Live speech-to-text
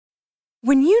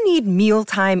When you need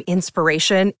mealtime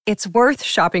inspiration, it's worth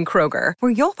shopping Kroger,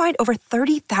 where you'll find over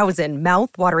 30,000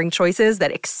 mouth-watering choices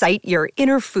that excite your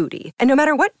inner foodie. And no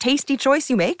matter what tasty choice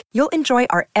you make, you'll enjoy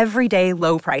our everyday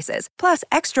low prices, plus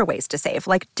extra ways to save,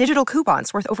 like digital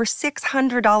coupons worth over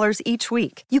 $600 each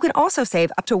week. You can also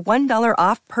save up to $1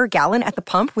 off per gallon at the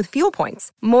pump with fuel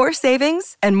points. More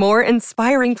savings and more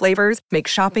inspiring flavors make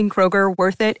shopping Kroger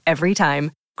worth it every time.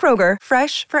 Kroger,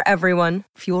 fresh for everyone.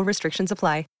 Fuel restrictions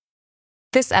apply.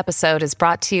 This episode is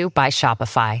brought to you by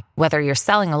Shopify. Whether you're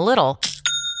selling a little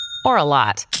or a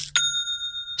lot,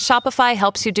 Shopify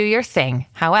helps you do your thing,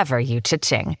 however you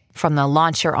cha-ching. From the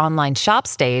launch your online shop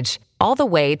stage, all the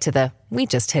way to the we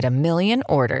just hit 1 million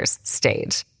orders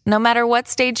stage. No matter what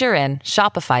stage you're in,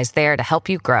 Shopify's there to help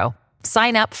you grow.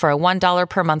 Sign up for a $1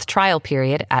 per month trial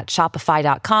period at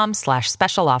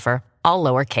shopify.com/special offer, all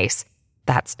lowercase.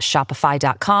 That's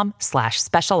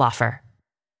shopify.com/special offer.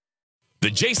 The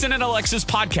Jason and Alexis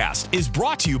podcast is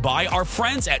brought to you by our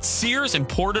friends at Sears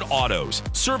Imported Autos,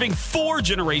 serving 4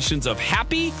 generations of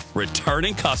happy,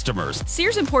 returning customers.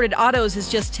 Sears Imported Autos is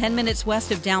just 10 minutes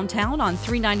west of downtown on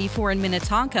 394 in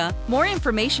Minnetonka. More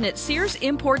information at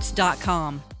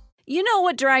SearsImports.com. You know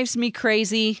what drives me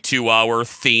crazy? 2-hour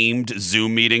themed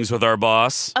Zoom meetings with our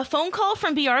boss. A phone call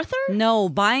from B. Arthur? No,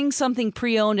 buying something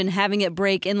pre-owned and having it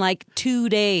break in like 2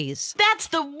 days. That's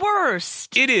the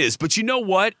worst. It is, but you know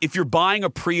what? If you're buying a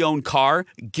pre-owned car,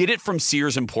 get it from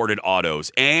Sears Imported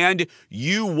Autos, and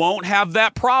you won't have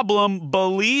that problem,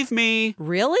 believe me.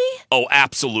 Really? Oh,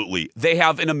 absolutely. They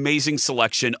have an amazing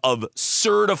selection of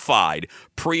certified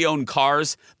pre-owned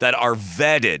cars that are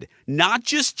vetted, not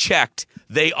just checked.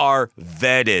 They are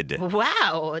vetted.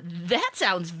 Wow, that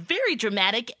sounds very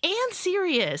dramatic and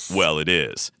serious. Well, it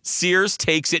is. Sears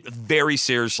takes it very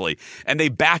seriously, and they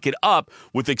back it up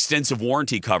with extensive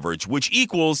warranty coverage, which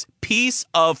equals peace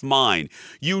of mind.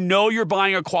 You know you're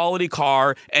buying a quality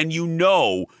car, and you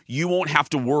know you won't have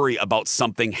to worry about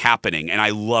something happening, and I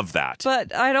love that.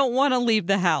 But I don't want to leave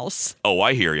the house. Oh,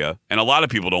 I hear you. And a lot of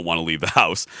people don't want to leave the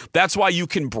house. That's why you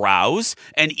can browse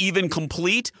and even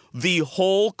complete the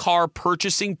whole car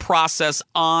purchasing process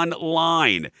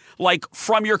online. Like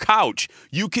from your couch.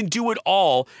 You can do it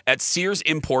all at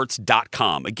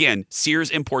SearsImports.com. Again,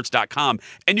 SearsImports.com.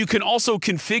 And you can also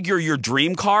configure your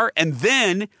dream car, and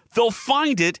then they'll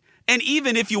find it. And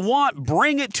even if you want,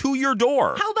 bring it to your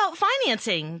door. How about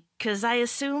financing? Because I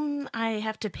assume I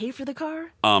have to pay for the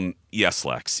car? Yes,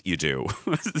 Lex, you do.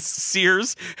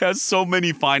 Sears has so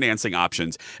many financing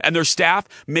options, and their staff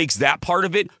makes that part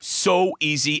of it so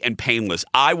easy and painless.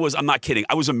 I'm not kidding.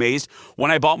 I was amazed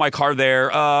when I bought my car there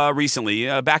recently,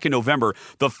 back in November.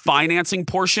 The financing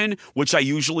portion, which I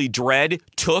usually dread,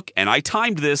 took, and I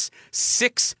timed this,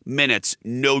 6 minutes.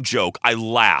 No joke. I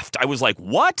laughed. I was like,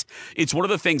 what? It's one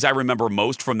of the things I remember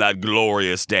most from that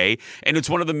glorious day, and it's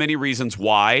one of the many reasons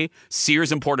why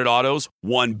Sears Imported Autos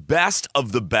won Best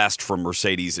of the Best from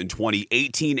Mercedes in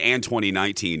 2018 and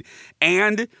 2019.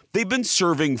 And they've been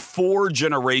serving 4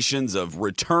 generations of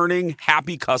returning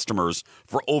happy customers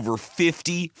for over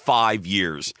 55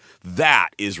 years.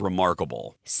 That is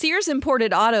remarkable. Sears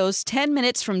Imported Autos, 10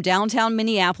 minutes from downtown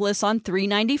Minneapolis on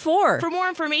 394. For more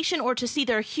information or to see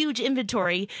their huge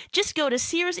inventory, just go to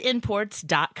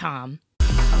SearsImports.com.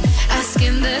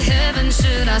 Asking the heaven,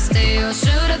 should I stay or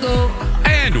should I go?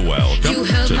 And welcome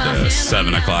to the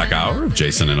 7 o'clock hour of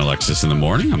Jason and Alexis in the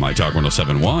morning on My Talk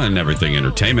 107.1, Everything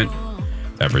Entertainment,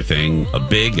 everything a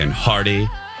big and hearty.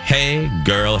 Hey,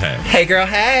 girl, hey. Hey, girl,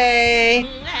 hey.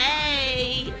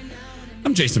 Hey.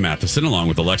 I'm Jason Matheson, along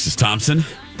with Alexis Thompson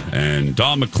and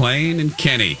Dawn McClain and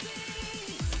Kenny.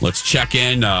 Let's check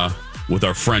in with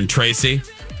our friend Tracy.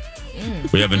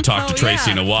 We haven't talked to Tracy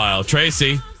in a while.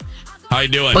 Tracy, how you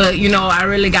doing? But, I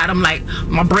really got them like,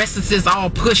 my breasts is all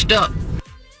pushed up.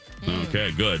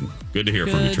 Okay, good. Good to hear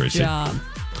from you, Tracy. Good job.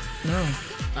 No,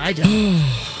 I don't.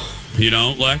 You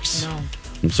don't, Lex? No.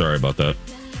 I'm sorry about that.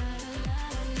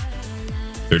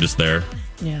 They're just there?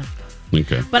 Yeah.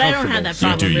 Okay. But I don't have that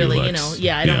problem, really. Lex.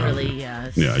 I don't really.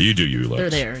 Yeah, you do you, Lex.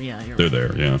 They're there. Yeah, you're They're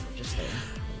right. there, yeah. Just there.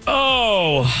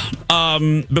 Oh,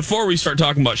 before we start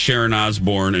talking about Sharon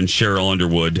Osbourne and Cheryl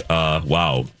Underwood,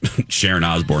 wow, Sharon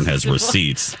Osbourne has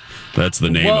receipts. That's the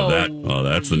name of that. Oh,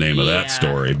 that's the name of that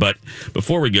story. But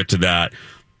before we get to that,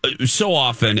 so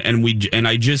often, and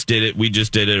I just did it, we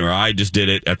just did it, or I just did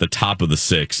it at the top of the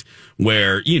 6,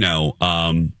 where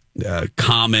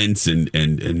comments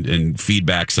and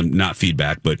feedback, not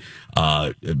feedback, but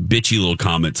bitchy little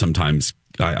comments sometimes.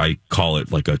 I call it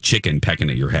like a chicken pecking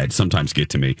at your head. Sometimes get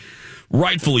to me.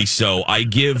 Rightfully so. I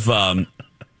give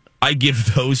I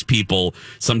give those people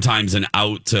sometimes an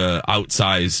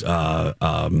outsize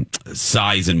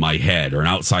size in my head, or an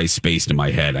outsized space in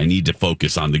my head. I need to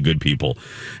focus on the good people,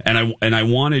 and I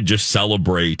want to just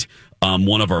celebrate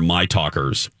one of our My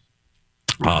Talkers,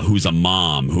 who's a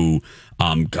mom who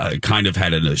kind of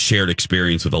had a shared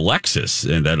experience with Alexis,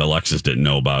 and that Alexis didn't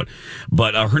know about.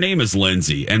 But her name is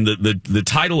Lindsay, and the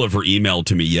title of her email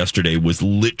to me yesterday was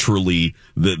literally,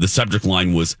 the subject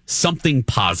line was something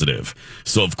positive.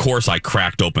 So of course I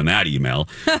cracked open that email,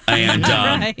 and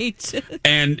Right.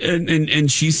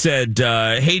 and she said,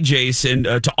 "Hey Jason,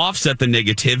 to offset the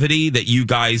negativity that you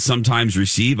guys sometimes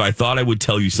receive, I thought I would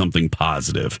tell you something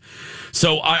positive."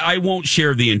 So I won't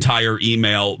share the entire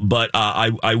email, but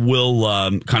I will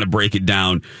kind of break it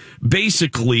down.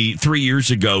 Basically, 3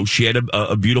 years ago, she had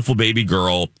a beautiful baby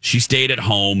girl. She stayed at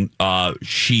home.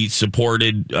 She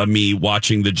supported me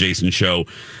watching the Jason Show,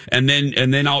 and then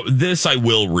this I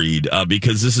will read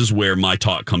because this is where my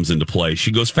talk comes into play.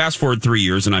 She goes, "Fast forward 3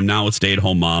 years, and I'm now a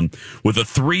stay-at-home mom with a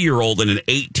 3-year-old and an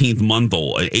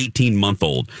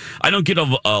 18-month-old. I don't get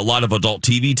a lot of adult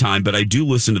TV time, but I do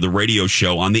listen to the radio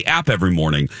show on the app every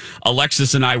morning.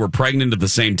 Alexis and I were pregnant at the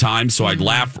same time, so I'd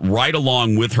laugh right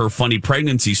along with her funny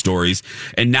pregnancy stories,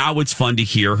 and now it's fun to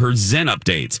hear her Zen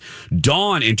updates.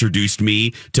 Dawn introduced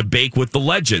me to Bake with the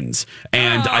Legends,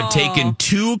 and I've taken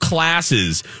 2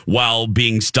 classes while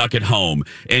being stuck at home.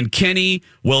 And Kenny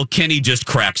just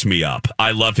cracks me up.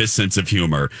 I love his sense of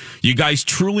humor. You guys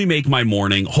truly make my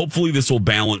morning. Hopefully this will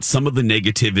balance some of the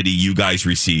negativity you guys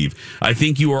receive. I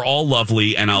think you are all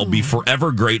lovely, and I'll be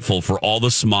forever grateful for all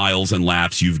the smiles and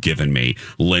laughs you've given me,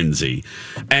 Lindsay."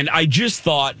 And I just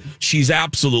thought she's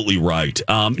absolutely right.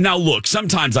 Now, look,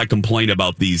 sometimes I complain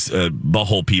about these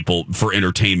butthole people for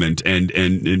entertainment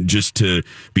and just to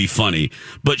be funny,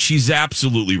 but she's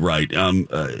absolutely right.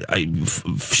 I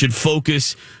should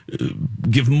focus,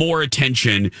 give more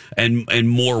attention and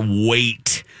more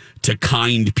weight to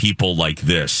kind people like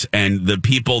this, and the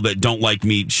people that don't like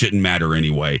me shouldn't matter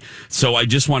anyway. So I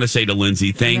just want to say to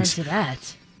Lindsay, thanks. Amen to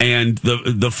that. And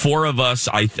the 4 of us,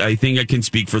 I think I can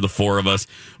speak for the 4 of us.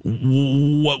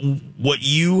 What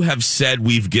you have said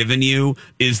we've given you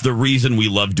is the reason we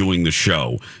love doing the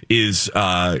show. Is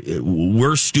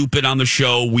we're stupid on the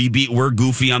show. We're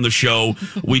goofy on the show.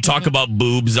 We talk about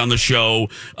boobs on the show.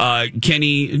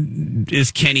 Kenny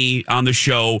on the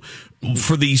show,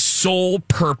 for the sole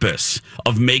purpose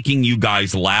of making you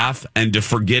guys laugh and to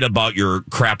forget about your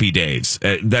crappy days.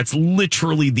 That's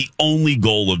literally the only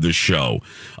goal of the show,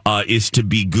 is to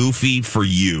be goofy for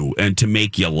you and to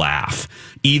make you laugh.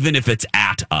 Even if it's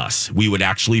at us, we would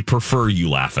actually prefer you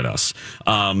laugh at us.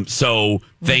 So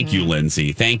thank you,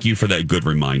 Lindsay. Thank you for that good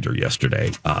reminder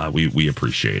yesterday. We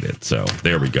appreciate it. So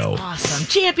there we go. Awesome.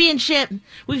 Championship.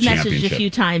 We've messaged a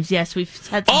few times. Yes, we've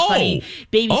had some funny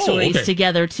baby stories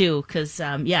together, too, because,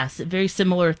 yes, very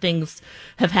similar things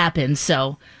have happened.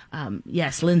 So,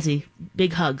 yes, Lindsay,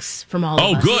 big hugs from all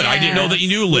of us. Oh, good. I didn't know that you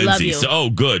knew Lindsay. You. So,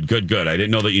 good. I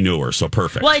didn't know that you knew her. So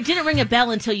perfect. Well, it didn't ring a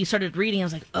bell until you started reading. I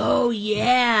was like, oh,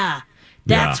 yeah,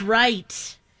 that's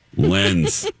right.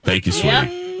 Linz, thank you, sweetie. Yep.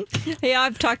 Hey,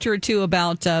 I've talked to her too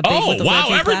about Bake with the wow,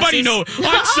 Legend everybody classes. knows.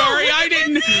 I'm sorry, I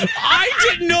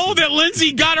didn't know that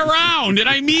Lindsay got around, and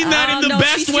I mean that in the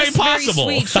best way possible.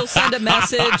 Very sweet. She'll send a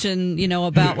message and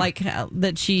about like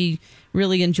that she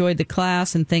really enjoyed the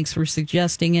class and thanks for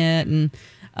suggesting it, and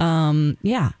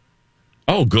yeah.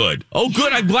 Oh, good.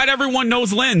 I'm glad everyone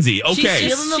knows Lindsay. Okay.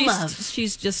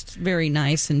 She's just very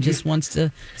nice and just wants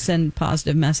to send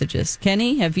positive messages.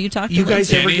 Kenny, have you talked to guys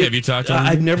Lindsay? Kenny, have you talked to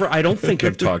Lindsay? I don't think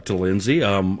I've talked to Lindsay,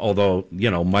 although,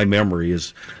 my memory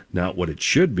is not what it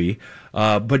should be.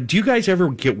 But do you guys ever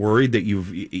get worried that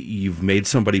you've made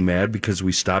somebody mad because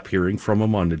we stop hearing from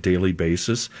them on a daily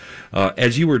basis?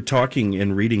 As you were talking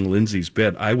and reading Lindsay's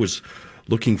bit, I was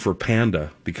looking for Panda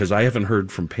because I haven't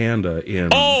heard from Panda in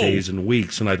days and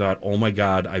weeks, and I thought, oh my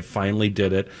God, I finally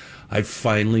did it. I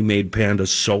finally made Panda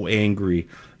so angry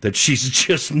that she's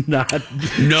just not.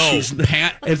 No,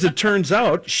 as it turns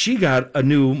out, she got a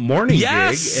new morning gig,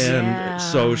 and Yeah.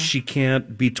 so she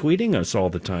can't be tweeting us all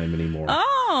the time anymore.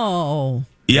 Oh.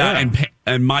 Yeah,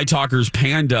 and My Talkers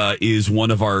Panda is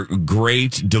one of our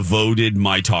great devoted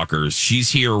My Talkers. She's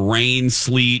here, rain,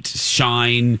 sleet,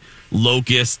 shine,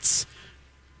 locusts,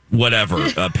 whatever.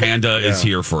 Panda is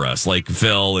here for us, like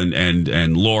Phil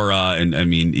and Laura, and I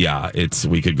mean,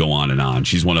 we could go on and on.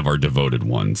 She's one of our devoted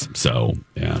ones. So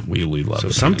yeah, we love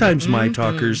it. Sometimes My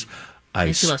Talkers,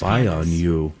 I spy on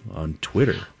you on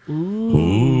Twitter. Ooh.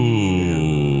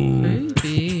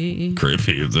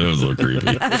 creepy. It was a little creepy.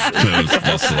 It was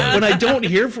just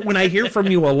like, when I hear from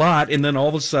you a lot, and then all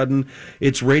of a sudden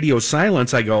it's radio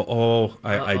silence, I go, "Oh,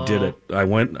 I did it. I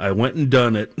went and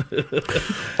done it."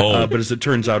 But as it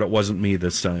turns out, it wasn't me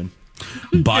this time.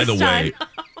 By the way,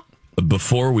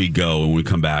 before we go and we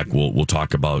come back, we'll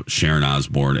talk about Sharon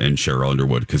Osbourne and Cheryl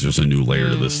Underwood because there's a new layer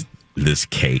to this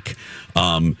cake.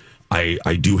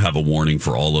 I do have a warning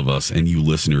for all of us, and you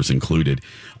listeners included.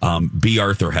 B.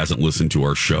 Arthur hasn't listened to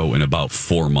our show in about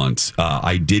 4 months.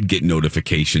 I did get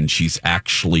notification she's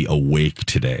actually awake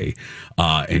today,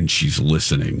 and she's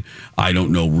listening. I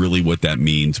don't know really what that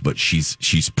means, but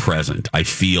she's present. I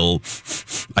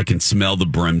can smell the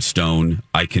brimstone.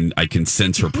 I can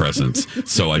sense her presence.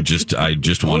 So I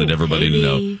just wanted everybody to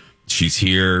know she's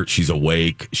here. She's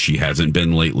awake. She hasn't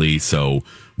been lately, so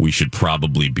we should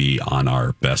probably be on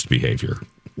our best behavior.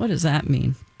 What does that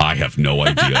mean? I have no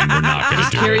idea, and we're not going to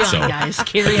do carry it. on, so, guys.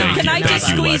 Carry on. Can I just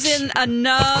squeeze in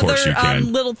another you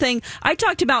little thing? I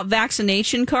talked about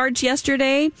vaccination cards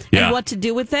yesterday and what to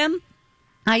do with them.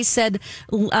 I said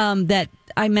that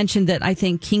I mentioned that I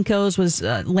think Kinko's was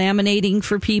laminating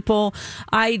for people.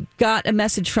 I got a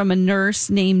message from a nurse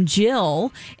named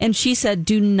Jill, and she said,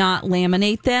 do not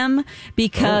laminate them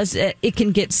because it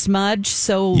can get smudged.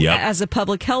 So as a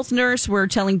public health nurse, we're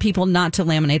telling people not to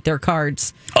laminate their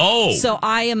cards. So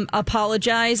I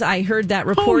apologize. I heard that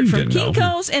report from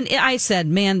Kinko's, and I said,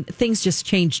 man, things just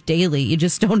change daily. You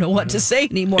just don't know what to say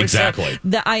anymore. Exactly.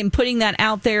 So I'm putting that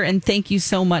out there, and thank you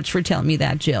so much for telling me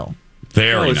that, Jill.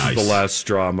 Very this nice. This is the last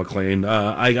straw, McLean.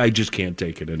 I just can't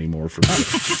take it anymore from you.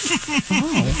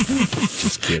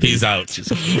 Just kidding. He's out.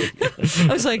 Just kidding.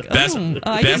 I was like, best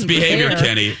behavior,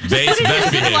 Kenny.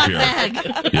 Best behavior.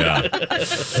 Yeah.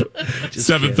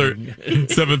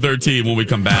 7:13. When we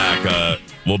come back,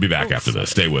 we'll be back after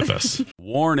this. Stay with us.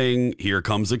 Warning, here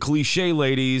comes a cliche,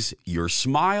 ladies. Your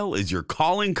smile is your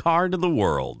calling card to the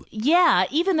world. Yeah,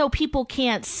 even though people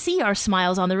can't see our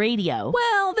smiles on the radio.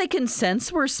 Well, they can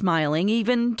sense we're smiling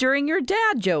even during your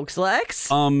dad jokes, Lex.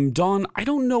 Dawn, I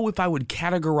don't know if I would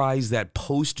categorize that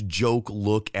post-joke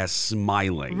look as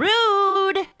smiling.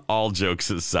 Rude! All jokes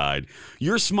aside,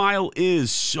 your smile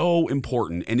is so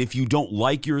important, and if you don't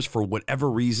like yours for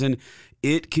whatever reason,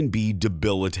 it can be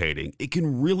debilitating. It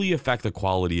can really affect the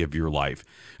quality of your life.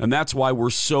 And that's why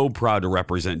we're so proud to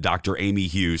represent Dr. Amy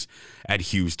Hughes at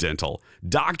Hughes Dental.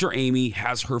 Dr. Amy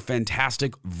has her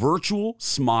fantastic virtual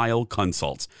smile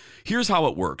consults. Here's how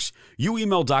it works. You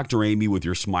email Dr. Amy with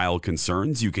your smile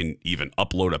concerns. You can even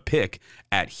upload a pic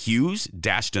at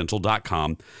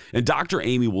hughes-dental.com, and Dr.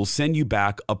 Amy will send you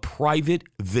back a private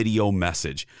video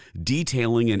message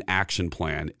detailing an action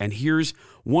plan. And here's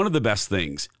one of the best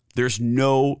things. There's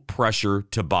no pressure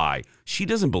to buy. She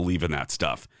doesn't believe in that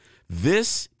stuff.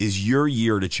 This is your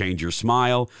year to change your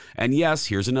smile. And yes,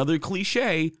 here's another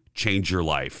cliche, change your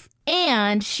life.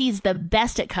 And she's the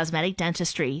best at cosmetic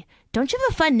dentistry. Don't you have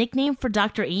a fun nickname for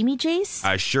Dr. Amy, Jace?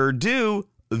 I sure do.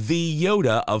 The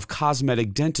Yoda of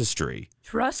cosmetic dentistry.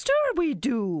 Trust her, we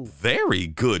do. Very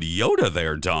good Yoda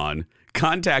there, Dawn.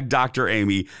 Contact Dr.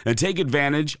 Amy and take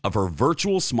advantage of her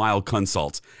virtual smile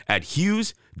consults at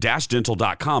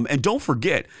hughes-dental.com. And don't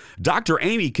forget, Dr.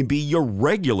 Amy can be your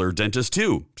regular dentist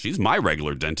too. She's my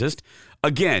regular dentist.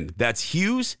 Again, that's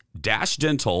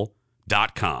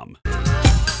hughes-dental.com.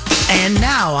 And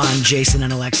now on Jason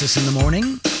and Alexis in the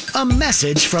Morning, a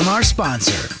message from our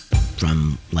sponsor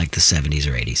from like the 70s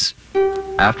or 80s.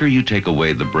 After you take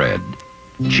away the bread,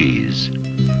 cheese,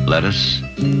 lettuce,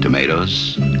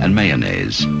 tomatoes, and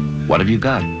mayonnaise, what have you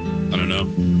got? I don't know.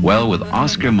 Well, with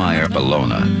Oscar Mayer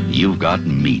Bologna, you've got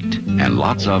meat, and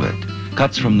lots of it.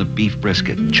 Cuts from the beef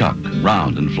brisket, chuck,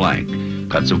 round, and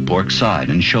flank. Cuts of pork side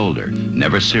and shoulder,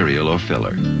 never cereal or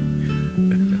filler.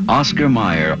 Oscar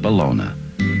Mayer Bologna.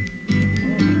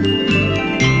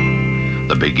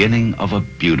 The beginning of a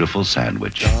beautiful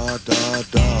sandwich.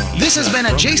 This has been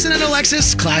a Jason and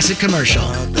Alexis classic commercial.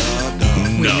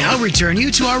 We now return you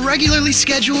to our regularly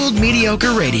scheduled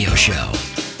mediocre radio show.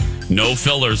 No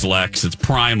fillers, Lex. It's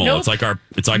primal. Nope. It's like our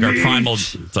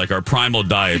primal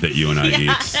diet that you and I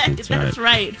eat. That's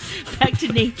right. Back to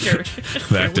nature.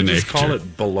 Back to nature. Just call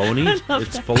it bologna.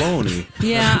 It's bologna.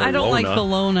 Yeah, I don't like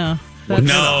bologna. That's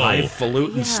No.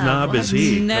 Highfalutin snob is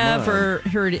he? Never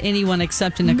heard anyone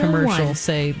except in a No commercial one.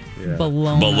 say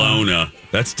bologna. Bologna.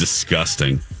 That's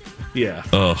disgusting. Yeah.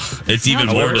 Ugh. It's even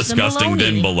Sounds more worse than disgusting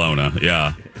than bologna. bologna.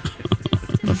 Yeah.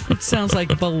 It sounds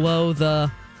like below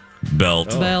the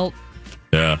Belt. belt.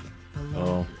 Yeah.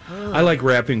 Oh. I like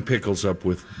wrapping pickles up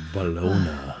with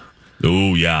bologna.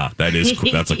 Oh, yeah.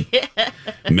 That's a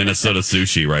Minnesota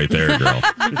sushi right there, girl.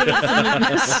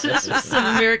 Some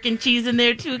American cheese in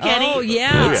there, too, Kenny. Oh,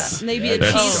 yeah. Maybe a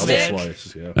cheese stick.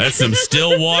 Slice, yeah. That's some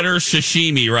Stillwater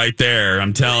sashimi right there.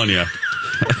 I'm telling you.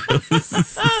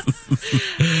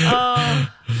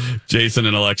 Jason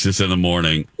and Alexis in the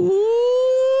morning. Ooh,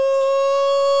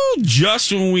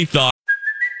 just when we thought.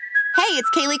 Hey, it's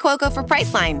Kaylee Cuoco for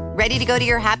Priceline. Ready to go to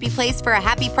your happy place for a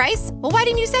happy price? Well, why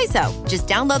didn't you say so? Just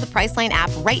download the Priceline app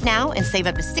right now and save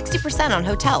up to 60% on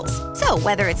hotels. So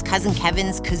whether it's Cousin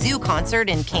Kevin's Kazoo Concert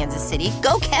in Kansas City,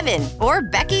 go Kevin, or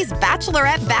Becky's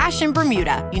Bachelorette Bash in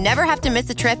Bermuda, you never have to miss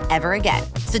a trip ever again.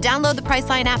 So download the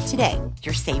Priceline app today.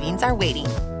 Your savings are waiting.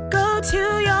 Go to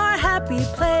your happy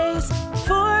place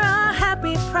for a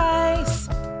happy price.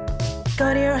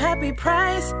 Go to your happy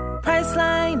price,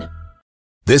 Priceline.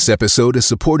 This episode is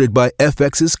supported by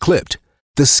FX's Clipped,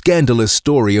 the scandalous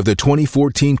story of the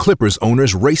 2014 Clippers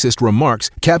owner's racist remarks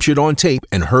captured on tape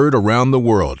and heard around the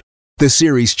world. The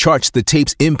series charts the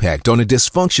tape's impact on a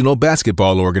dysfunctional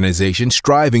basketball organization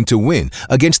striving to win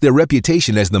against their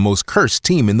reputation as the most cursed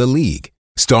team in the league.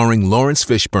 Starring Lawrence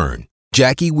Fishburne,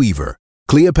 Jackie Weaver,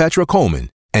 Cleopatra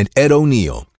Coleman, and Ed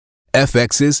O'Neill.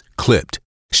 FX's Clipped,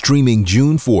 streaming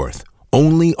June 4th,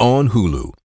 only on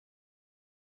Hulu.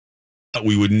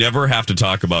 We would never have to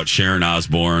talk about Sharon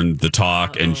Osbourne, the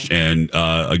talk, and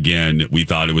again, we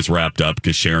thought it was wrapped up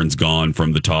because Sharon's gone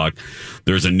from the talk.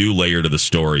 There's a new layer to the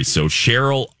story. So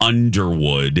Cheryl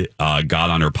Underwood was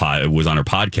on her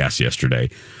podcast yesterday,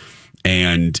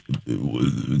 and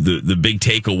the big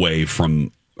takeaway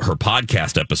from her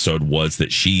podcast episode was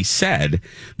that she said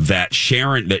that she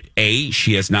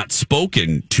has not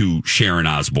spoken to Sharon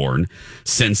Osbourne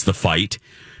since the fight.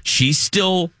 She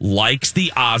still likes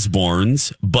the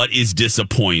Osbournes, but is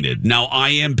disappointed. Now, I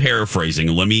am paraphrasing.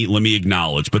 Let me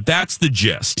acknowledge, but that's the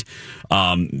gist.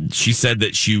 She said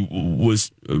that she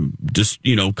was just,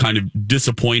 kind of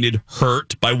disappointed,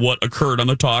 hurt by what occurred on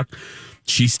the talk.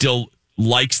 She still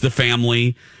likes the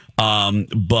family.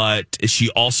 But she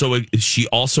also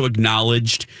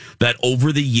acknowledged that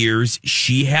over the years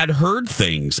she had heard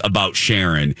things about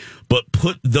Sharon, but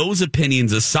put those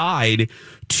opinions aside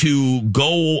to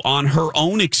go on her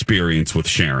own experience with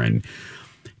Sharon.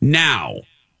 Now,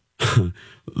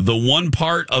 the one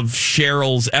part of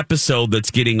Cheryl's episode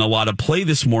that's getting a lot of play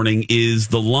this morning is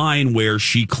the line where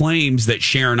she claims that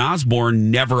Sharon Osbourne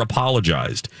never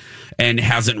apologized and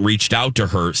hasn't reached out to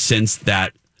her since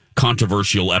that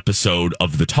controversial episode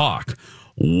of the talk.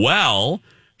 Well,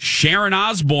 Sharon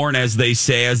Osbourne, as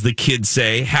the kids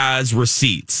say, has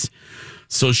receipts.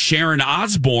 So Sharon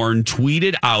Osbourne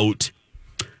tweeted out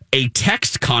a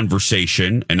text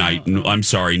conversation, and I'm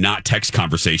sorry, not text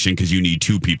conversation, because you need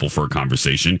two people for a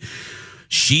conversation.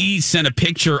 She sent a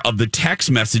picture of the text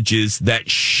messages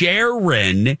that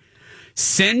Sharon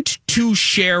sent to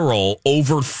Cheryl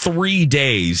over 3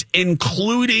 days,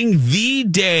 including the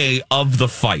day of the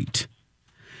fight.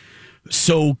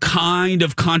 So kind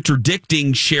of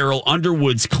contradicting Cheryl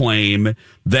Underwood's claim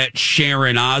that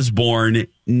Sharon Osbourne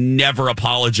never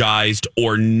apologized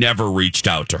or never reached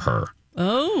out to her.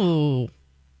 Oh.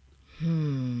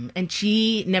 And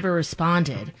she never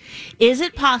responded. Is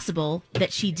it possible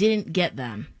that she didn't get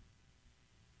them?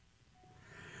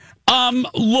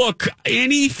 Look,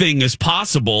 anything is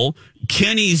possible.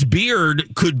 Kenny's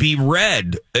beard could be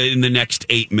red in the next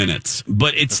 8 minutes,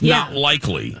 but it's not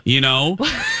likely, Do you have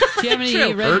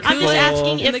any red? I'm just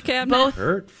asking if both.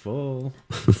 Hurtful.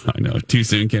 I know, too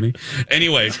soon, Kenny.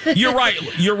 Anyway, you're right.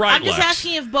 I'm just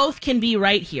asking if both can be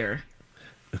right here.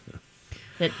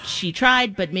 That she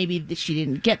tried, but maybe she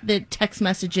didn't get the text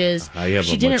messages. I have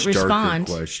she a didn't much respond.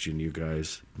 darker question, you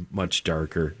guys. Much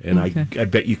darker. And I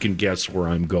bet you can guess where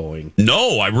I'm going.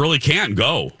 No, I really can't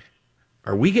go.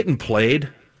 Are we getting played?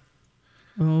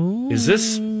 Oh. Is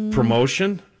this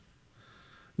promotion?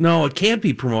 No, it can't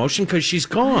be promotion because she's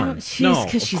gone. She's gone.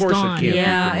 It can't be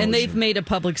Yeah, promotion. and they've made a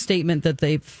public statement that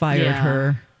they've fired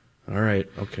her. All right,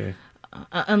 okay.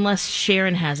 Unless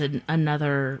Sharon has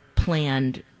another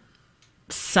planned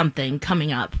something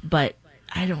coming up, but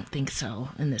I don't think so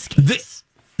in this case.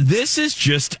 This is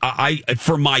just,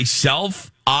 for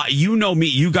myself, you know me,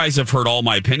 you guys have heard all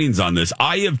my opinions on this.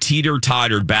 I have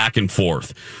teeter-tottered back and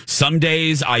forth. Some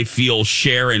days I feel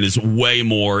Sharon is way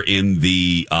more in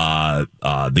the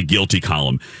guilty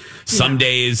column. Some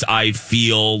days I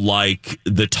feel like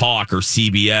the talk or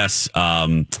CBS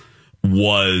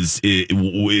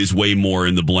is way more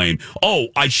in the blame. Oh,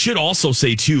 I should also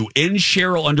say too, in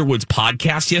Cheryl Underwood's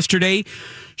podcast yesterday,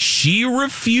 she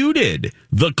refuted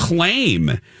the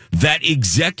claim that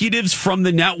executives from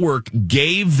the network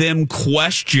gave them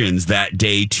questions that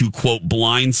day to, quote,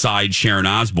 blindside Sharon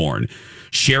Osbourne.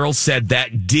 Cheryl said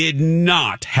that did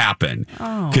not happen.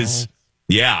 Because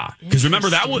remember,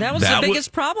 that was the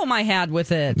biggest problem I had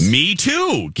with it. Me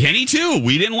too. Kenny too.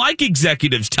 We didn't like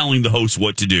executives telling the host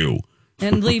what to do.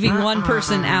 And leaving one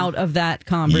person out of that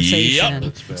conversation.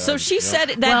 Yep. So she said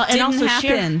that didn't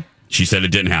happen. She said it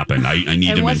didn't happen. I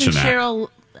need to mention that. Cheryl,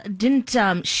 didn't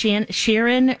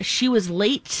Sharon, she was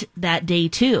late that day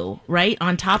too, right?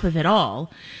 On top of it all.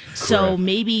 Correct. So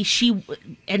maybe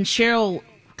Cheryl,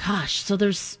 gosh, so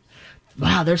there's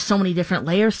so many different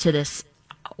layers to this.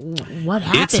 What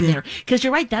happened there? Because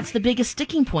you're right, that's the biggest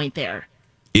sticking point there.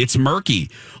 It's murky.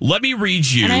 Let me read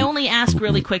you. And I only ask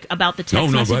really quick about the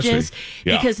text messages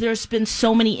because there's been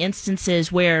so many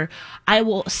instances where I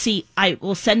will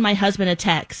send my husband a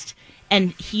text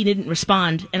and he didn't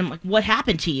respond. And I'm like, what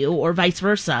happened to you? Or vice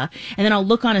versa. And then I'll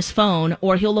look on his phone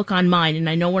or he'll look on mine. And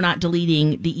I know we're not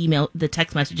deleting the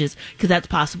text messages because that's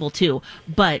possible too.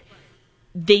 But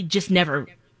they just never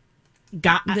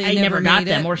got, I never got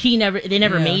them or they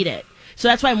never made it. So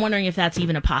that's why I'm wondering if that's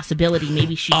even a possibility.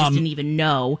 Maybe she just didn't even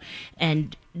know.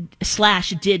 And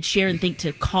 / did Sharon think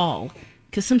to call?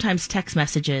 Because sometimes text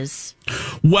messages.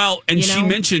 Well, and she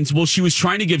mentions, she was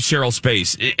trying to give Cheryl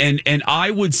space. And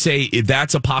I would say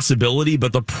that's a possibility.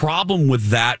 But the problem with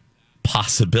that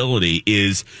possibility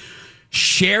is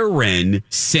Sharon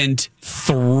sent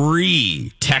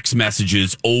 3 text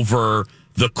messages over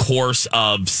the course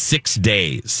of 6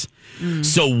 days.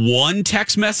 So one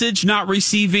text message not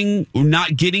getting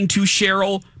to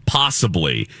Cheryl,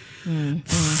 possibly.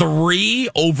 3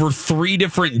 over 3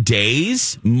 different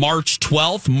days, March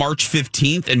 12th, March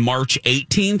 15th, and March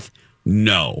 18th,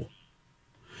 no.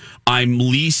 I'm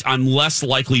less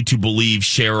likely to believe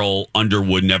Cheryl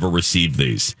Underwood never received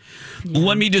these. Yeah.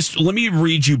 Let me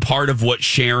read you part of what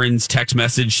Sharon's text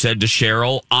message said to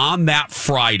Cheryl on that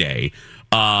Friday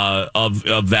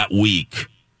of that week.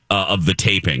 Of the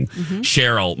taping.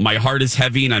 Cheryl, my heart is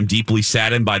heavy and I'm deeply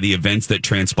saddened by the events that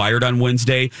transpired on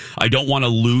Wednesday. I don't want to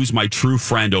lose my true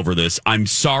friend over this. I'm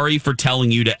sorry for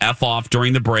telling you to F off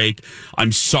during the break.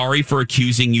 I'm sorry for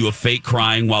accusing you of fake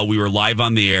crying while we were live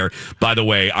on the air. By the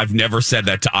way, I've never said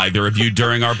that to either of you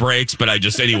during our breaks, but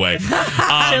anyway.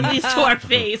 At least to our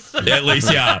face. At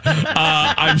least, yeah.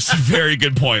 Very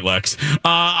good point, Lex.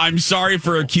 I'm sorry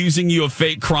for accusing you of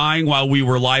fake crying while we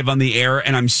were live on the air,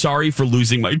 and I'm sorry for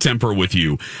losing my temper with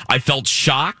you. I felt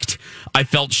shocked,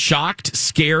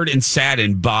 scared, and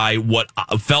saddened by what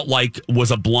felt like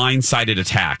was a blindsided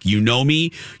attack. You know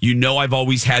me. You know I've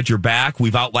always had your back.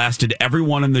 We've outlasted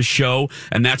everyone on the show,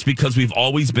 and that's because we've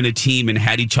always been a team and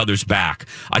had each other's back.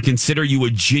 I consider you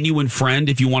a genuine friend.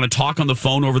 If you want to talk on the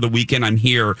phone over the weekend, I'm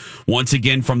here. Once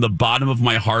again, from the bottom of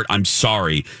my heart, I'm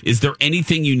sorry. Is there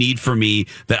anything you need from me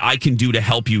that I can do to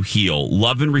help you heal?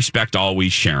 Love and respect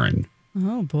always, Sharon.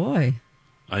 Oh, boy.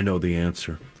 I know the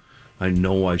answer. I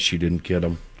know why she didn't get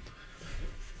them.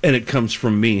 And it comes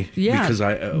from me. Yeah, because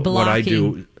what I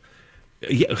do.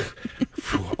 Yeah,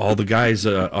 all the guys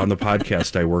on the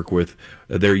podcast I work with,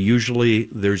 there's usually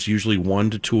 1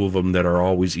 to 2 of them that are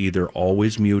always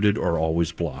muted or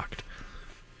always blocked.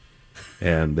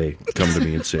 And they come to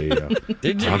me and say,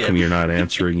 how come you're not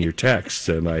answering your texts?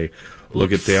 And I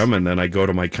look at them and then I go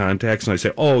to my contacts and I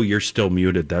say, oh, you're still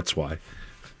muted. That's why.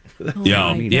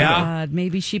 Oh God.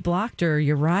 Maybe she blocked her.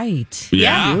 You're right.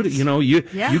 Yeah.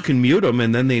 You can mute them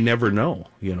and then they never know.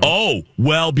 Oh,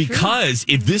 well, because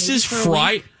if this is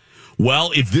Friday,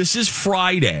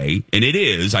 and it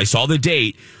is, I saw the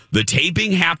date, the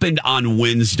taping happened on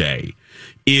Wednesday.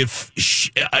 If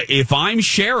I'm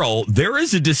Cheryl, there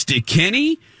is a distinct,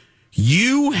 Kenny,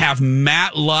 you have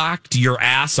Matlocked your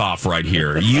ass off right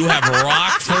here. You have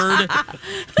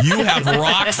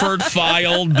Rockford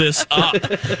filed this up.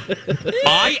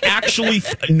 I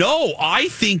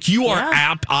think you are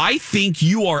I think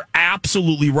you are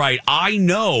absolutely right. I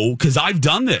know because I've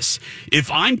done this. If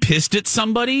I'm pissed at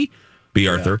somebody, B.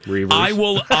 Arthur, Reavers.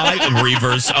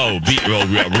 Reavers.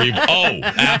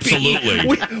 Absolutely.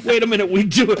 Wait a minute. We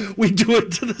do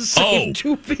it to the same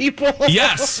 2 people.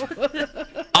 Yes,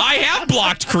 I have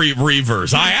blocked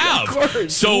Reavers. I have. Of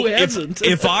course. So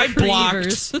if I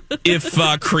blocked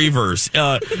Creevers,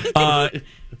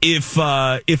 if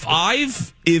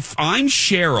I'm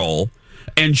Cheryl.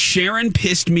 And Sharon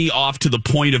pissed me off to the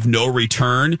point of no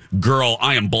return. Girl,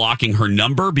 I am blocking her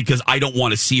number because I don't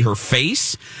want to see her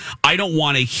face. I don't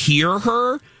want to hear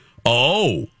her.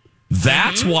 Oh,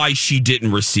 That's why she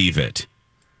didn't receive it.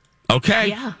 Okay.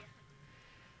 Yeah.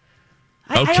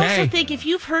 I also think if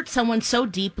you've hurt someone so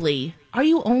deeply, are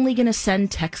you only going to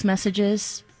send text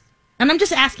messages? And I'm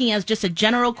just asking as just a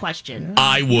general question.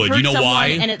 I would. You know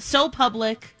why? And it's so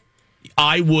public.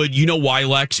 I would. You know why,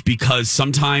 Lex? Because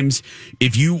sometimes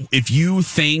if you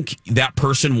think that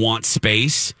person wants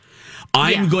space,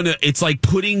 I'm gonna. It's like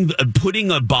putting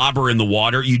a bobber in the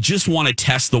water. You just want to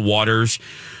test the waters.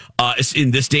 In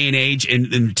this day and age,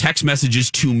 and text messages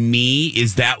to me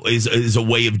is a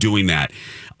way of doing that.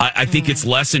 I think it's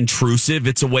less intrusive.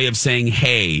 It's a way of saying,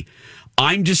 hey,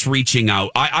 I'm just reaching out.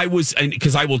 I was,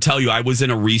 because I will tell you, I was in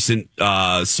a recent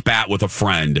spat with a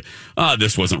friend.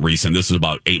 This wasn't recent. This was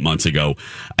about 8 months ago.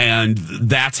 And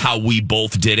that's how we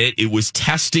both did it. It was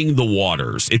testing the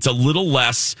waters. It's a little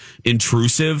less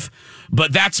intrusive,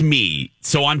 but that's me.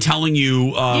 So I'm telling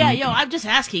you. I'm just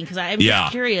asking because I'm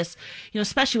just curious,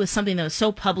 especially with something that was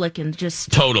so public and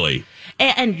just. Totally.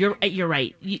 And you're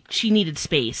right. She needed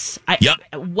space. Yep.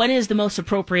 When is the most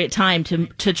appropriate time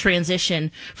to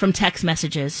transition from text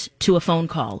messages to a phone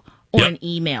call or an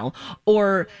email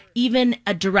or even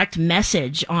a direct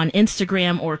message on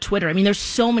Instagram or Twitter? I mean, there's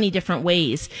so many different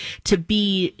ways to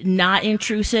be not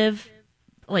intrusive,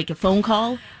 like a phone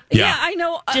call. Yeah, I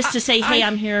know. Just to say, hey,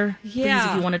 I'm here. Please,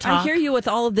 if you want to talk. I hear you with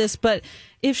all of this, but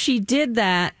if she did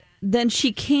that, then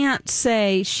she can't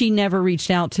say she never reached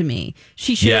out to me.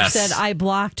 She should have said, I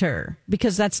blocked her,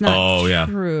 because that's not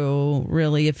true,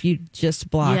 really, if you just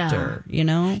blocked her,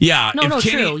 Yeah. No,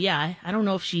 true. Yeah. I don't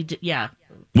know if she did. Yeah.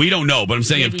 We don't know, but I'm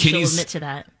saying maybe if Kenny's. She'll admit to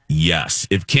that. Yes.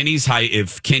 If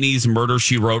Kenny's Murder,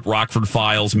 She Wrote, Rockford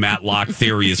Files, Matlock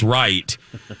theory is right.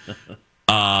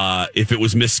 If it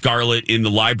was Miss Scarlett in the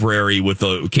library with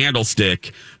a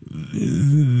candlestick,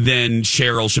 then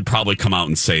Cheryl should probably come out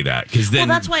and say that. Well,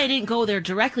 that's why I didn't go there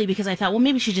directly, because I thought, well,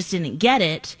 maybe she just didn't get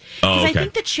it. Because I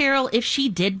think that Cheryl, if she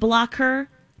did block her,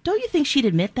 don't you think she'd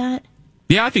admit that?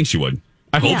 Yeah, I think she would.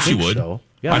 I hope she would. So.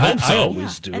 Yeah, I hope so. I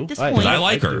always do. At this point, I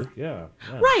like her. Yeah.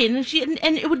 Right,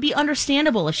 and it would be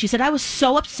understandable if she said, I was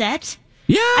so upset.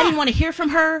 Yeah. I didn't want to hear from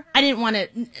her. I didn't want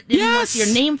to see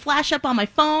your name flash up on my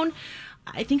phone.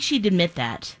 I think she'd admit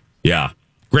that. Yeah.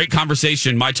 Great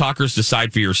conversation. My talkers,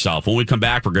 decide for yourself. When we come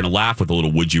back, we're going to laugh with a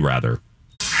little Would You Rather.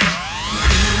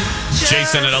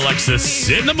 Jason and Alexis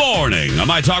in the morning on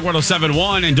My Talk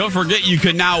 107.1. And don't forget, you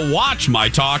can now watch My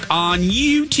Talk on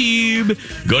YouTube.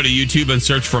 Go to YouTube and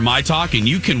search for My Talk, and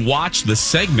you can watch the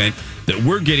segment that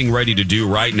we're getting ready to do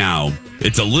right now.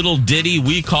 It's a little ditty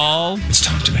we call It's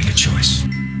Time to Make a Choice.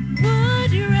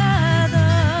 Would you rather?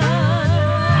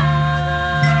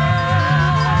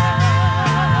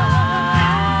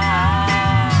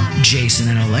 Jason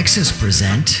and Alexis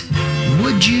present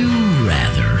Would You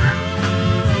Rather?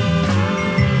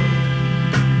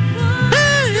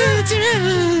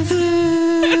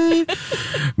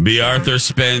 B. Arthur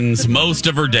spends most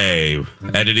of her day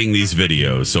editing these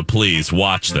videos, so please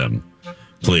watch them.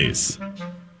 Please.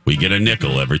 We get a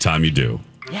nickel every time you do.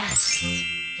 Yes.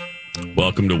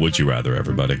 Welcome to Would You Rather,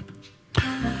 everybody.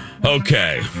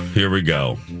 Okay, here we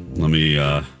go. Let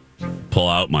me pull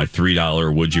out my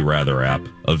 $3 Would You Rather app,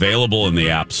 available in the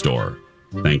App Store.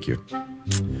 Thank you.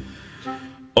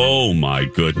 Oh, my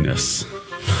goodness.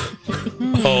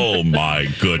 Oh, my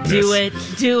goodness.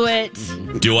 Do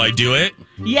it. Do I do it?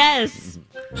 Yes.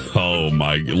 Oh,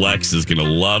 my. Lex is going to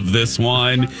love this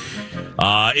one.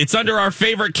 It's under our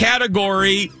favorite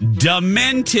category,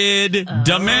 Demented.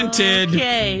 Demented.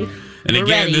 Okay. And We're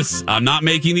again, ready. I'm not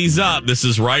making these up. This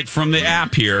is right from the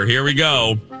app here. Here we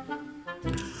go.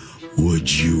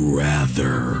 Would you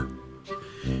rather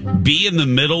be in the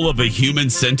middle of a human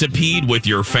centipede with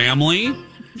your family?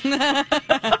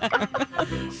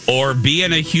 Or be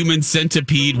in a human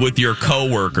centipede with your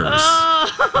coworkers?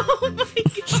 Oh, my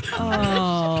God.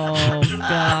 Oh,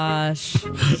 gosh.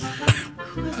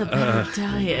 Who has a better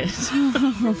diet?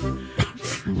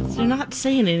 They're not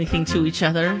saying anything to each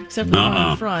other, except for the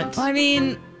one in front. I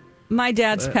mean, my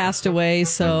dad's passed away,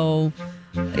 so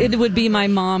it would be my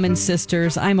mom and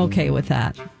sisters. I'm okay with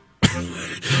that.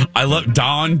 I love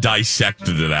Dawn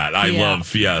dissected that. I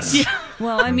love, yes. Yeah.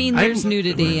 Well, I mean, there's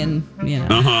nudity and,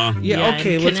 Yeah,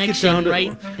 okay, let's get down to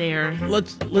right there.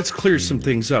 Let's clear some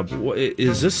things up.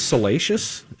 Is this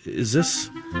salacious? Is this?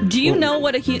 Do you know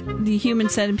what the human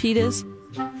centipede is?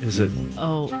 Is it?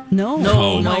 Oh no!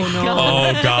 God.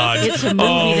 Oh God! It's a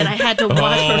movie that I had to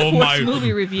watch for Forced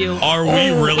movie review. Are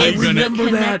we really going to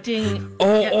remember that?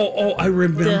 I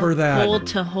remember that. Hole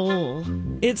to hole.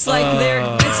 It's like they're.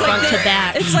 It's like to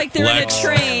back. It's like they're in a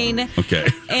train. Okay.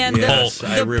 And the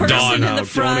person in the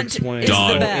front is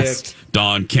the best.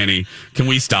 Dawn, Kenny, can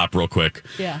we stop real quick?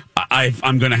 Yeah.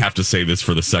 I'm going to have to say this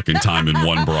for the second time in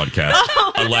one broadcast.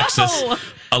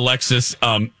 Alexis,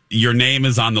 your name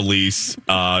is on the lease.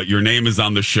 Your name is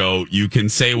on the show. You can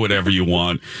say whatever you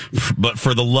want. But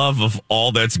for the love of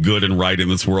all that's good and right in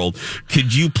this world,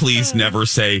 could you please never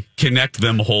say, connect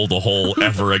them hole to hole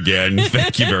ever again?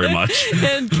 Thank you very much.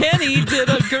 And Kenny did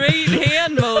a great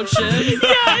hand motion.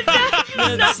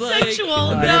 Yeah, not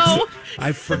sexual. No.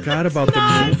 I forgot about the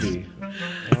movie.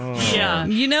 Oh. Yeah.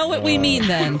 You know what we mean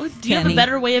then. Do you have a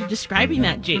better way of describing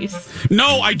that, Jace?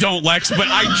 No, I don't, Lex, but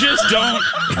I just don't.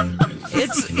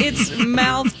 It's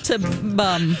mouth to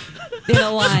bum in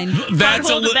a line. That's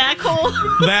a back hole.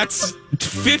 That's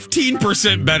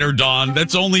 15% better, Dawn.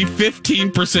 That's only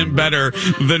 15% better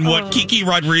than what Kiki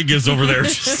Rodriguez over there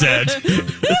said.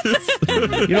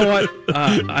 You know what?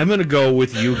 I'm going to go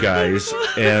with you guys,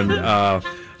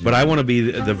 but I want to be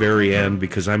the very end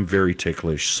because I'm very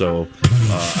ticklish. So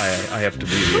I have to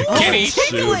be Kenny,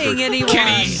 tickling anyone.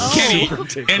 Kenny,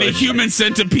 and a human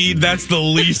centipede, that's the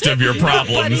least of your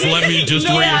problems. Let me just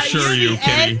reassure you,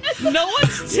 Kenny. No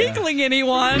one's tickling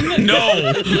anyone. No.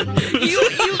 You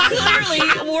clearly,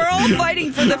 we're all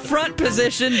fighting for the front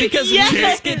position because we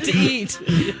just get to eat.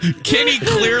 Kenny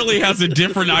clearly has a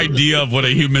different idea of what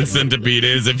a human centipede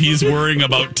is if he's worrying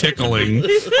about tickling.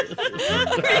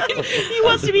 He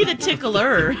wants to be the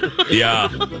tickler. Yeah.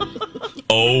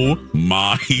 Oh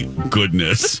my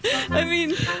goodness. I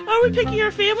mean, are we picking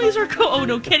our families or oh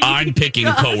no, Kenny? I'm picking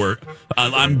coworker.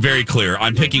 I'm very clear.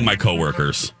 I'm picking my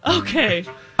coworkers. Okay.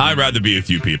 I'd rather be with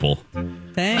you people.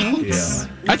 Thanks.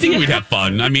 I think we'd have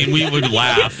fun. I mean, we would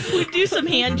laugh. We'd do some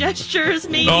hand gestures,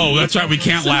 maybe. Oh, that's right. We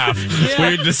can't laugh.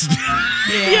 Yeah. We'd just... we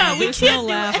there's can't no do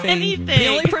laughing. anything. The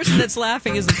only person that's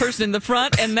laughing is the person in the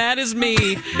front, and that is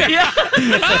me. Yeah.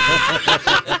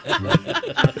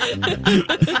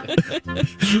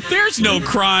 There's no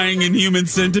crying in Human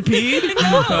Centipede.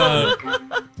 No.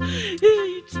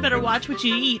 You just better watch what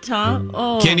you eat, huh?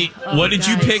 Oh, Kenny, what did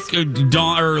you pick?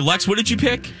 Dawn or Lex, what did you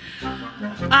pick?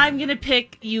 I'm going to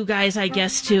pick you guys, I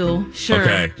guess, too. Sure.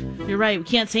 Okay. You're right. We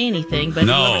can't say anything, but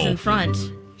whoever's in front.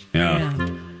 Yeah.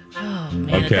 Oh,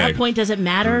 man. At that point, does it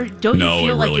matter? Don't you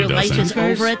feel like your life is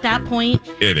over at that point?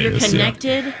 You're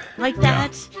connected like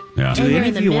that? Yeah. Do any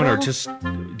of you want to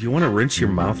do you want to rinse your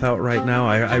mouth out right now?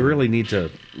 I really need to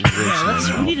rinse my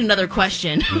mouth. We need another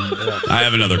question. I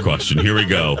have another question. Here we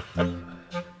go.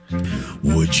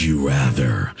 Would you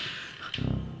rather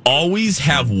always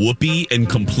have Whoopi in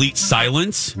complete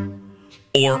silence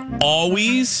or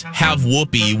always have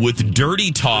Whoopi with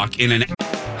dirty talk in an...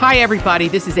 Hi, everybody.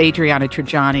 This is Adriana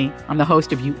Trajani. I'm the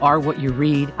host of You Are What You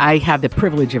Read. I have the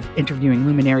privilege of interviewing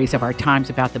luminaries of our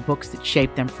times about the books that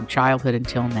shaped them from childhood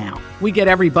until now. We get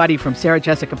everybody from Sarah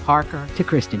Jessica Parker to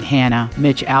Kristen Hanna,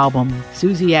 Mitch Albom,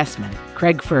 Susie Essman,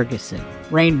 Craig Ferguson,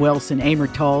 Rainn Wilson, Amor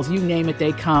Tolls, you name it,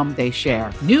 they come, they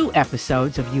share. New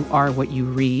episodes of You Are What You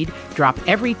Read drop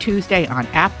every Tuesday on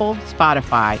Apple,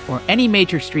 Spotify, or any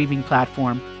major streaming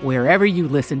platform wherever you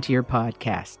listen to your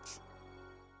podcasts.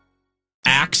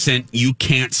 Accent you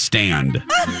can't stand.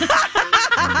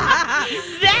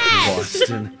 That's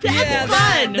fun.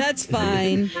 That's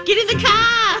fine. Get in the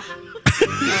car.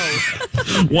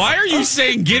 Why are you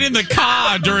saying get in the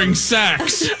car during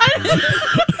sex?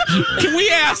 Can we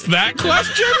ask that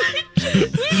question?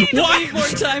 We need more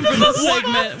time for this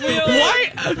segment.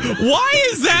 Why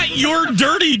is that your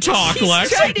dirty talk,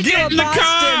 Lex? Get in the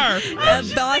car. A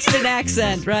Boston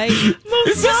accent, right?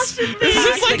 Is this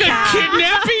like a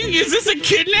kidnapping? Is this a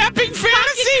kidnapping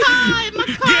fantasy?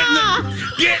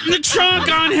 Get in the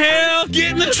trunk on hell.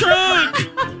 Get in the trunk.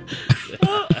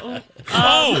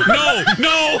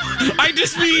 No. I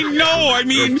just mean no. I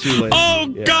mean,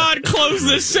 God, close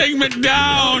this segment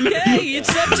down. Okay, it's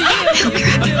up to you. You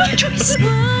can do it.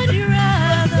 Would you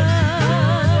rather?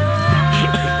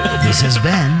 This has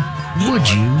been Would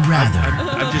You Rather.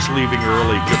 I'm just leaving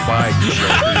early. Goodbye.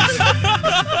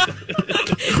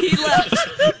 He left.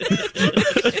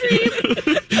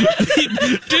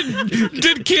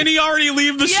 Did Kenny already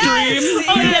leave the stream?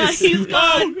 He's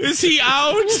gone. Oh, is he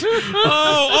out?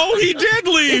 Oh, he did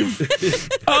leave.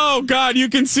 Oh, God, you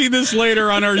can see this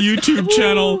later on our YouTube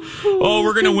channel. Oh,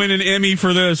 we're going to win an Emmy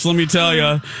for this, let me tell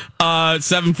you.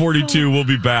 7:42, we'll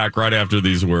be back right after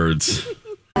these words.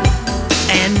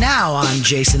 And now on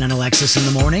Jason and Alexis in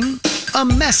the Morning, a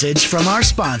message from our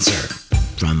sponsor.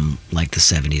 from like the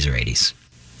 70s or 80s.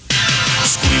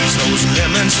 Squeeze those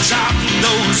lemons, chop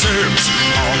those herbs.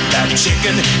 On that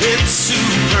chicken, it's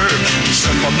superb.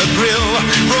 Shrimp on the grill,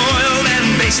 broiled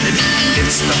and basted.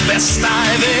 It's the best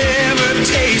I've ever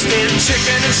tasted.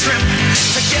 Chicken and shrimp,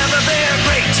 together they're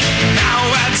great. Now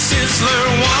at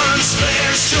Sizzler, one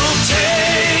special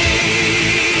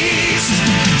taste.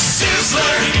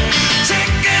 Sizzler,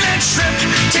 chicken and shrimp,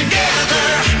 together.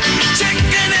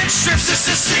 Chicken and shrimp,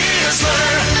 Sizzler.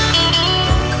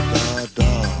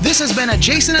 This has been a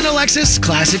Jason and Alexis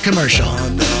classic commercial.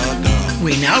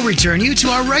 We now return you to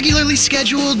our regularly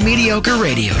scheduled mediocre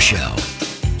radio show.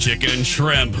 Chicken and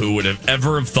shrimp. Who would have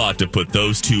ever have thought to put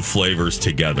those two flavors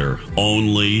together?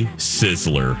 Only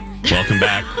Sizzler. Welcome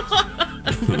back.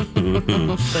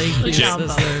 Thank you,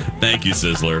 Sizzler. Thank you,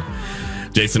 Sizzler.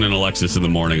 Jason and Alexis in the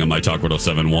morning on My Talk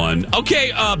 1071.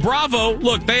 Okay, Bravo.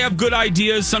 Look, they have good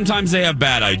ideas. Sometimes they have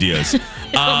bad ideas.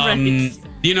 Right.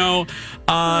 You know,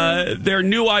 their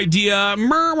new idea,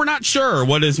 we're not sure.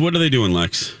 What are they doing,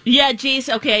 Lex? Yeah,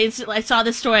 Jason, okay, I saw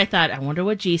this story. I thought, I wonder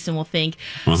what Jason will think.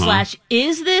 /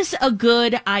 is this a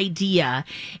good idea?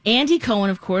 Andy Cohen,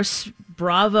 of course,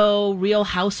 Bravo, Real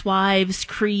Housewives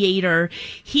creator,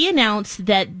 he announced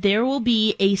that there will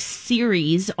be a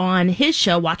series on his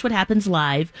show, Watch What Happens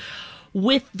Live,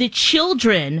 with the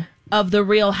children of the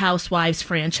Real Housewives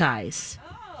franchise.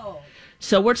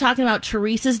 So we're talking about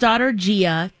Teresa's daughter,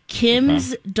 Gia,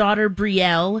 Kim's daughter,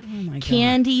 Brielle,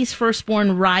 Candy's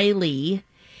firstborn, Riley.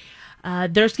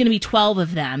 There's going to be 12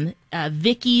 of them.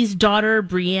 Vicky's daughter,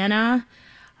 Brianna.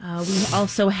 We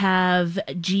also have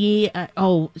she's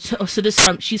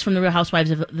from the Real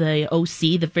Housewives of the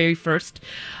OC, the very first.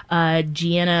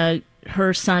 Gianna,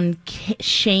 her son,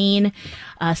 Shane.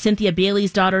 Cynthia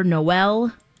Bailey's daughter,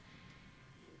 Noelle.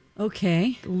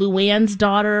 Okay. Luann's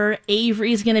daughter,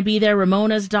 Avery's going to be there.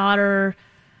 Ramona's daughter.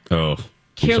 Oh.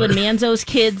 Carolyn Manzo's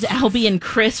kids, Albie and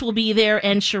Chris will be there,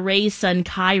 and Sheree's son,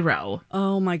 Cairo.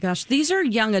 Oh my gosh. These are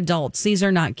young adults. These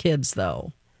are not kids,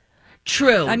 though.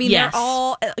 True. I mean, yes. They're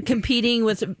all competing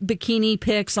with bikini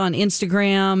pics on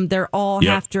Instagram. They're all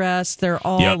half dressed. They're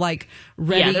all like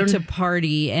ready to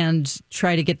party and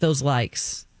try to get those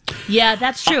likes. Yeah,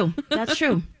 that's true. That's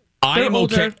true. I am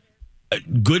okay.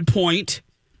 Good point.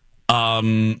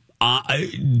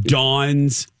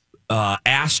 Dawn's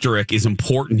asterisk is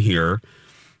important here.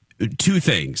 Two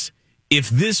things. If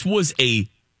this was a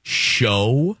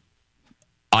show,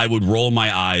 I would roll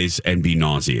my eyes and be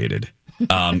nauseated.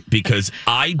 Because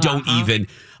I don't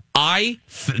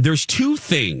there's two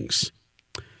things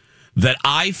that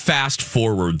I fast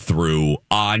forward through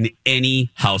on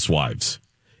any Housewives.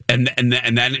 And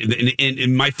then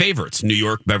in my favorites, New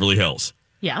York, Beverly Hills.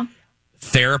 Yeah.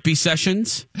 Therapy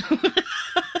sessions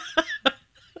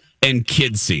and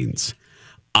kid scenes.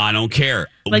 I don't care.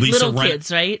 Like Lisa little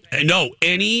kids, right? No,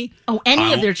 any of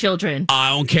their children. I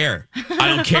don't care. I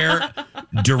don't care.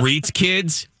 Dorit's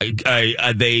kids,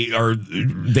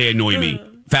 they annoy me.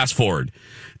 Fast forward.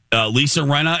 Lisa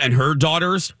Rinna and her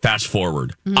daughters, fast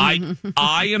forward.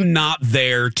 I am not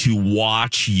there to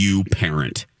watch you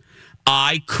parent.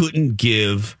 I couldn't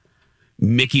give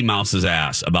Mickey Mouse's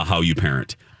ass about how you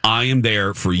parent. I am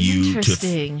there for you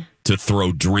to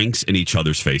throw drinks in each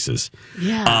other's faces.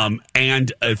 Yeah.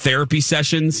 And therapy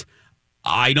sessions,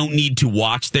 I don't need to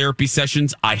watch therapy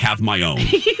sessions. I have my own.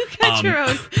 You got your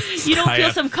own. You don't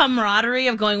feel some camaraderie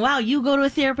of going, wow, you go to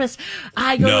a therapist,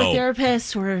 I go to a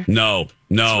therapist. Or No.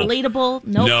 It's relatable.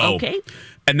 Nope. No. Okay.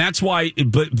 And that's why,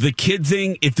 but the kid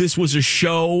thing, if this was a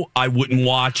show, I wouldn't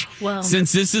watch. Well,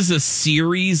 since this is a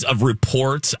series of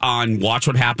reports on Watch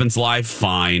What Happens Live,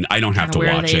 fine. I don't have to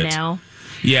watch it. Now?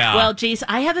 Yeah. Well, Jace,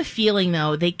 I have a feeling,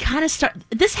 though, they kind of start...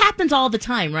 This happens all the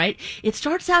time, right? It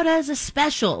starts out as a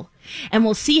special, and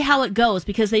we'll see how it goes,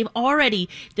 because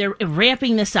they're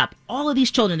ramping this up. All of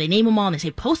these children, they name them all, and they say,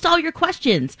 post all your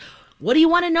questions. What do you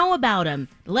want to know about them?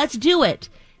 Let's do it.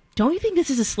 Don't you think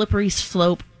this is a slippery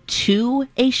slope to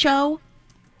a show?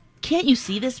 Can't you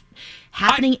see this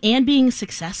happening and being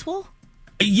successful?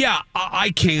 Yeah,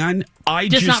 I can.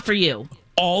 Just not for you.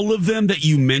 All of them that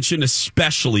you mentioned,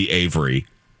 especially Avery.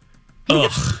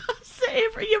 Ugh.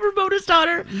 Avery, Ramona's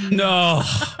daughter. No.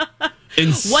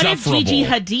 Insufferable. What if Gigi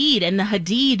Hadid and the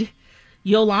Hadid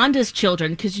Yolanda's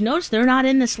children? Because you notice they're not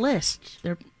in this list.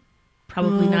 They're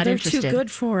probably not interested. They're too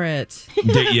good for it.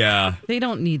 Yeah. They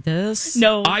don't need this.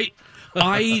 No.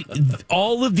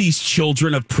 All of these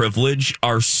children of privilege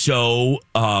are so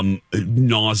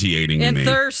nauseating and to me.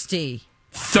 Thirsty.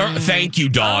 Thank you,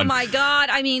 Dawn. Oh, my God.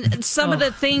 I mean, some of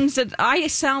the things that I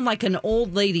sound like an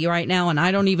old lady right now, and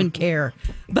I don't even care.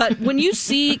 But when you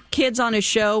see kids on a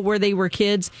show where they were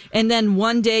kids, and then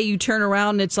one day you turn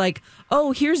around and it's like,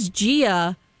 oh, here's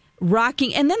Gia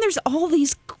rocking. And then there's all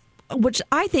these, which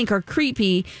I think are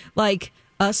creepy, like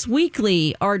Us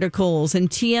Weekly articles and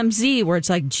TMZ, where it's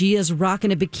like Gia's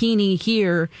rocking a bikini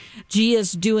here,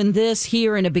 Gia's doing this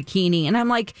here in a bikini. And I'm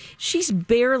like, she's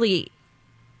barely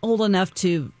old enough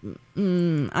to,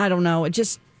 I don't know. It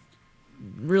just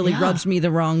really rubs me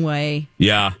the wrong way.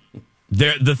 Yeah.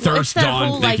 The thirst, Dawn,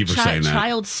 whole, thank you for saying that.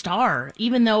 Child star.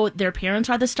 Even though their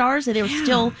parents are the stars, they were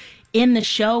still in the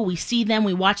show. We see them.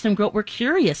 We watch them grow up. We're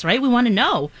curious, right? We want to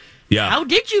know. Yeah. How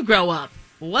did you grow up?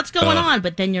 What's going on?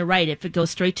 But then you're right. If it goes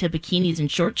straight to bikinis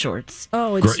and short shorts.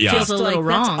 Oh, it feels a little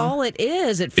wrong. That's all it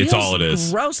is. It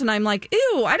feels gross. And I'm like,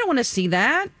 ew, I don't want to see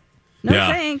that. No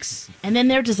thanks. And then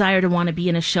their desire to want to be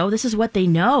in a show. This is what they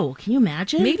know. Can you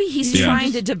imagine? Maybe he's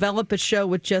trying to develop a show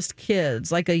with just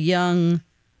kids, like a young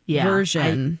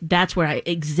version. That's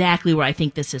exactly where I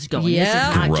think this is going. Yeah.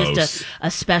 This is not just a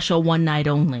special one night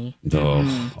only.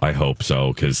 Oh, I hope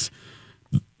so, because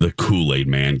the Kool-Aid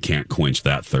man can't quench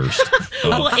that thirst.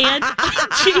 Well, and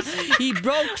he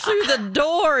broke through the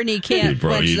door and he can't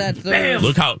quench that thirst.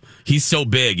 Look how he's so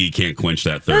big, he can't quench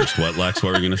that thirst. What, Lex?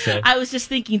 What were you going to say? I was just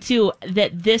thinking too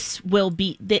that this will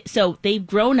be so they've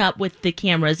grown up with the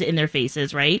cameras in their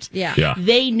faces, right? Yeah.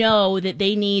 They know that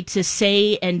they need to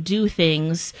say and do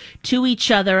things to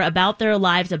each other about their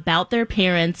lives, about their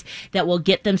parents, that will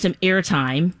get them some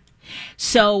airtime.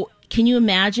 So can you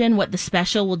imagine what the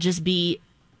special will just be?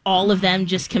 All of them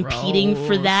just competing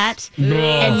for that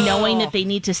and knowing that they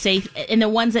need to say, and the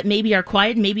ones that maybe are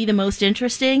quiet, maybe the most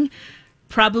interesting,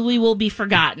 probably will be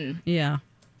forgotten. Yeah.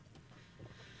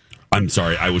 I'm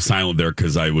sorry, I was silent there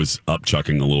because I was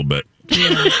up-chucking a little bit.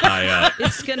 Yeah.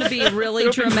 It's going to be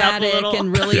really dramatic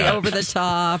and really over the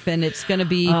top, and it's going to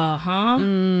be...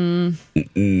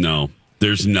 No,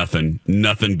 there's nothing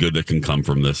good that can come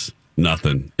from this.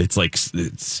 Nothing. It's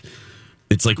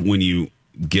like when you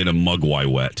get a mugwai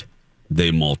wet,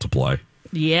 they multiply.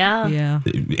 Yeah.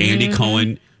 Andy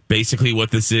Cohen, basically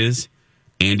what this is,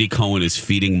 Andy Cohen is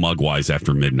feeding mugwais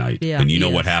after midnight. Yeah, and you know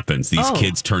what happens? These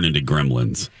kids turn into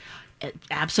gremlins.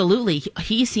 Absolutely.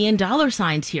 He's seeing dollar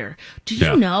signs here. Do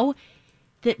you know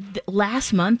that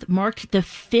last month marked the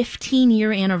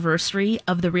 15-year anniversary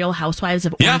of the Real Housewives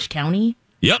of Orange County?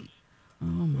 Yep.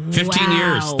 15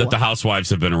 years that the Housewives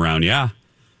have been around,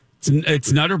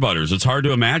 It's Nutter Butters. It's hard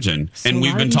to imagine. So and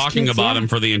we've been talking about him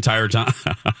for the entire time.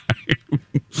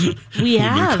 We've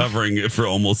been covering it for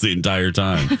almost the entire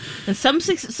time. And some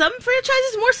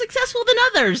franchises more successful than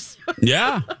others.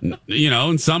 Yeah.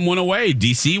 And some went away.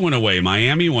 DC went away.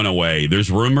 Miami went away. There's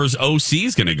rumors OC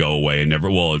is going to go away.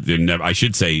 I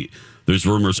should say there's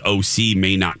rumors OC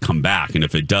may not come back. And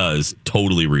if it does,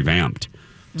 totally revamped.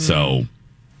 So...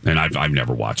 And I've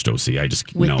never watched OC. I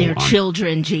just with their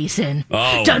children, Jason.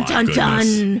 Oh, dun dun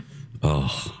dun!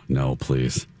 Oh no,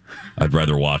 please! I'd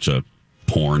rather watch a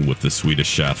porn with the Swedish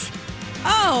Chef.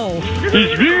 Oh,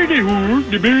 it's very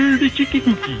hard to build the chicken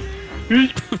cookie.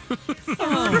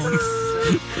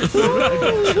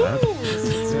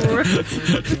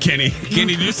 Kenny,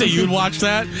 did you say you'd watch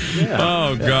that? Yeah.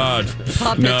 Oh God,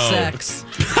 puppet sex.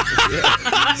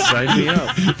 Sign me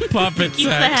up. Puppet Keep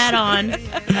sex. the hat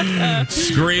on.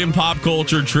 Scream pop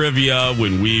culture trivia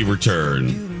when we return.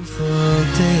 Beautiful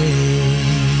day.